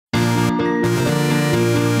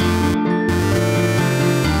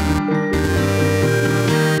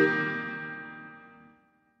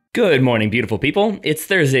Good morning, beautiful people. It's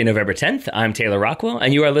Thursday, November 10th. I'm Taylor Rockwell,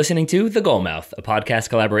 and you are listening to The Goalmouth, a podcast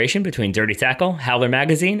collaboration between Dirty Tackle, Howler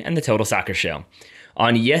Magazine, and The Total Soccer Show.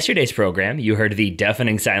 On yesterday's program, you heard the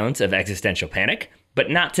deafening silence of existential panic, but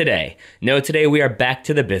not today. No, today we are back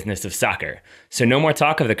to the business of soccer. So no more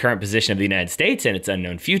talk of the current position of the United States and its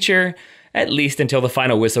unknown future, at least until the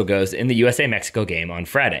final whistle goes in the USA-Mexico game on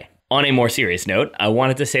Friday. On a more serious note, I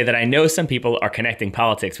wanted to say that I know some people are connecting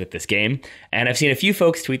politics with this game, and I've seen a few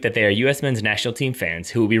folks tweet that they are U.S. men's national team fans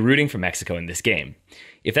who will be rooting for Mexico in this game.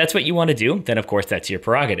 If that's what you want to do, then of course that's your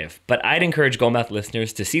prerogative, but I'd encourage Goalmouth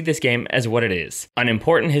listeners to see this game as what it is, an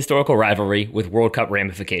important historical rivalry with World Cup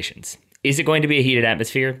ramifications. Is it going to be a heated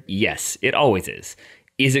atmosphere? Yes, it always is.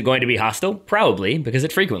 Is it going to be hostile? Probably, because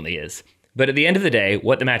it frequently is. But at the end of the day,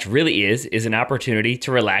 what the match really is an opportunity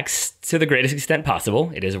to relax to the greatest extent possible.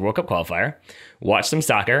 It is a World Cup qualifier. Watch some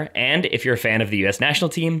soccer, and if you're a fan of the U.S. national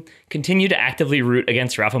team, continue to actively root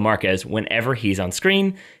against Rafa Marquez whenever he's on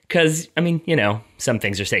screen, because, some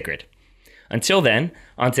things are sacred. Until then,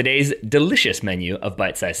 on today's delicious menu of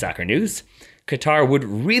bite-sized soccer news, Qatar would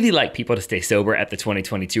really like people to stay sober at the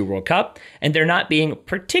 2022 World Cup, and they're not being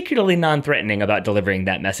particularly non-threatening about delivering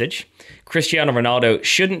that message. Cristiano Ronaldo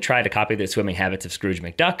shouldn't try to copy the swimming habits of Scrooge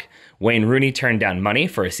McDuck. Wayne Rooney turned down money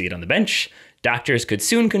for a seat on the bench. Doctors could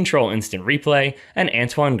soon control instant replay, and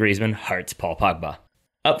Antoine Griezmann hearts Paul Pogba.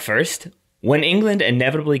 Up first, when England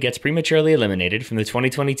inevitably gets prematurely eliminated from the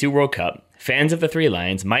 2022 World Cup, fans of the Three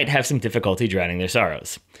Lions might have some difficulty drowning their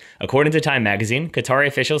sorrows. According to Time magazine, Qatari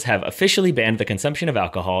officials have officially banned the consumption of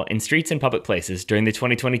alcohol in streets and public places during the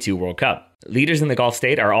 2022 World Cup. Leaders in the Gulf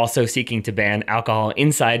state are also seeking to ban alcohol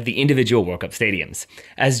inside the individual World Cup stadiums.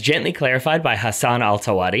 As gently clarified by Hassan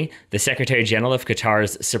Al-Tawadi, the Secretary General of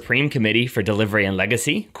Qatar's Supreme Committee for Delivery and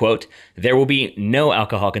Legacy, quote, "There will be no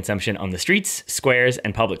alcohol consumption on the streets, squares,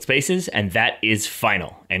 and public spaces, and that is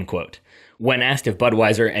final," end quote. When asked if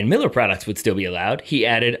Budweiser and Miller products would still be allowed, he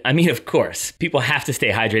added, of course, people have to stay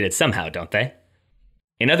hydrated somehow, don't they?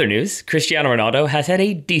 In other news, Cristiano Ronaldo has had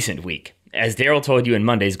a decent week. As Daryl told you in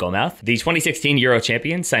Monday's Goalmouth, the 2016 Euro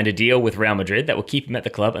champion signed a deal with Real Madrid that will keep him at the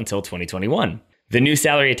club until 2021. The new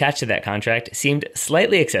salary attached to that contract seemed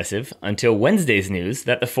slightly excessive until Wednesday's news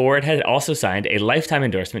that the forward had also signed a lifetime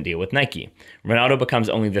endorsement deal with Nike. Ronaldo becomes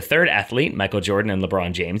only the third athlete, Michael Jordan and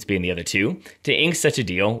LeBron James being the other two, to ink such a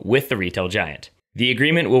deal with the retail giant. The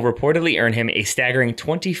agreement will reportedly earn him a staggering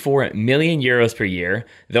 24 million euros per year,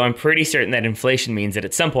 though I'm pretty certain that inflation means that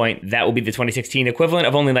at some point that will be the 2016 equivalent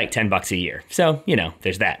of only like $10 a year. So,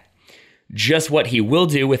 there's that. Just what he will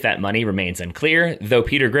do with that money remains unclear, though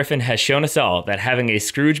Peter Griffin has shown us all that having a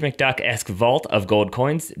Scrooge McDuck-esque vault of gold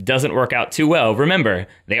coins doesn't work out too well. Remember,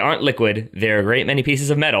 they aren't liquid, they're a great many pieces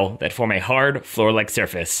of metal that form a hard, floor-like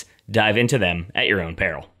surface. Dive into them at your own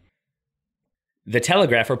peril. The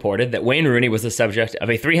Telegraph reported that Wayne Rooney was the subject of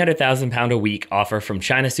a £300,000 a week offer from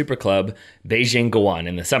China super club Beijing Guoan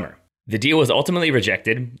in the summer. The deal was ultimately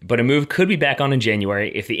rejected, but a move could be back on in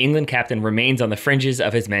January if the England captain remains on the fringes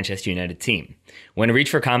of his Manchester United team. When reached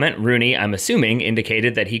for comment, Rooney, I'm assuming,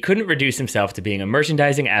 indicated that he couldn't reduce himself to being a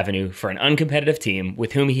merchandising avenue for an uncompetitive team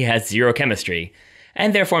with whom he has zero chemistry,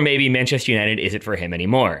 and therefore maybe Manchester United isn't for him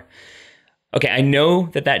anymore. Okay, I know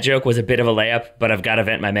that joke was a bit of a layup, but I've got to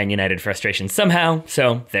vent my Man United frustration somehow,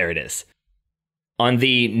 so there it is. On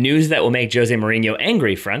the news that will make Jose Mourinho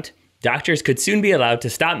angry front, doctors could soon be allowed to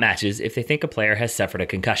stop matches if they think a player has suffered a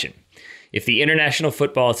concussion. If the International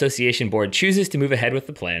Football Association Board chooses to move ahead with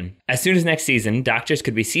the plan, as soon as next season, doctors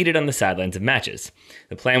could be seated on the sidelines of matches.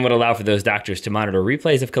 The plan would allow for those doctors to monitor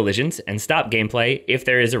replays of collisions and stop gameplay if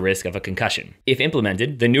there is a risk of a concussion. If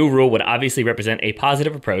implemented, the new rule would obviously represent a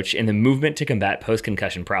positive approach in the movement to combat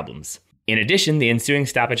post-concussion problems. In addition, the ensuing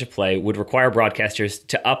stoppage of play would require broadcasters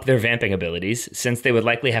to up their vamping abilities, since they would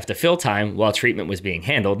likely have to fill time while treatment was being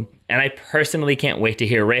handled, and I personally can't wait to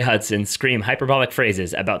hear Ray Hudson scream hyperbolic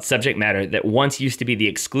phrases about subject matter that once used to be the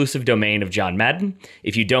exclusive domain of John Madden.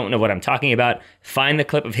 If you don't know what I'm talking about, find the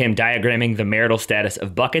clip of him diagramming the marital status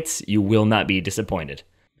of buckets. You will not be disappointed.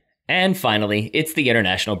 And finally, it's the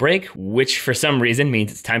international break, which for some reason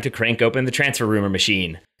means it's time to crank open the transfer rumor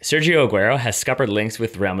machine. Sergio Aguero has scuppered links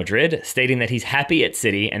with Real Madrid, stating that he's happy at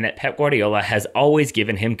City and that Pep Guardiola has always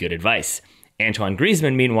given him good advice. Antoine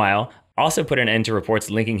Griezmann, meanwhile, also put an end to reports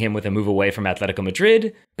linking him with a move away from Atletico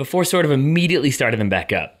Madrid, before sort of immediately starting them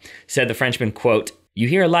back up. Said the Frenchman, quote, "You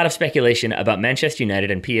hear a lot of speculation about Manchester United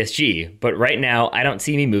and PSG, but right now I don't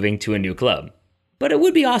see me moving to a new club. But it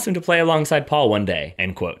would be awesome to play alongside Paul one day,"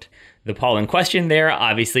 end quote. The Paul in question there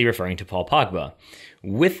obviously referring to Paul Pogba.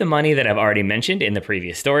 With the money that I've already mentioned in the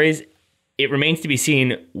previous stories, it remains to be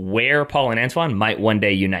seen where Paul and Antoine might one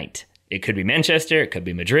day unite. It could be Manchester, it could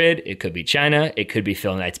be Madrid, it could be China, it could be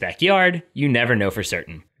Phil Knight's backyard. You never know for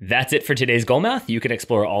certain. That's it for today's Goalmouth. You can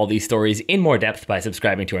explore all these stories in more depth by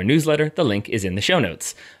subscribing to our newsletter. The link is in the show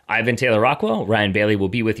notes. I've been Taylor Rockwell. Ryan Bailey will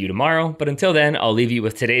be with you tomorrow, but until then, I'll leave you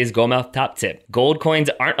with today's Goalmouth top tip. Gold coins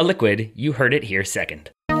aren't a liquid. You heard it here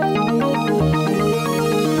second.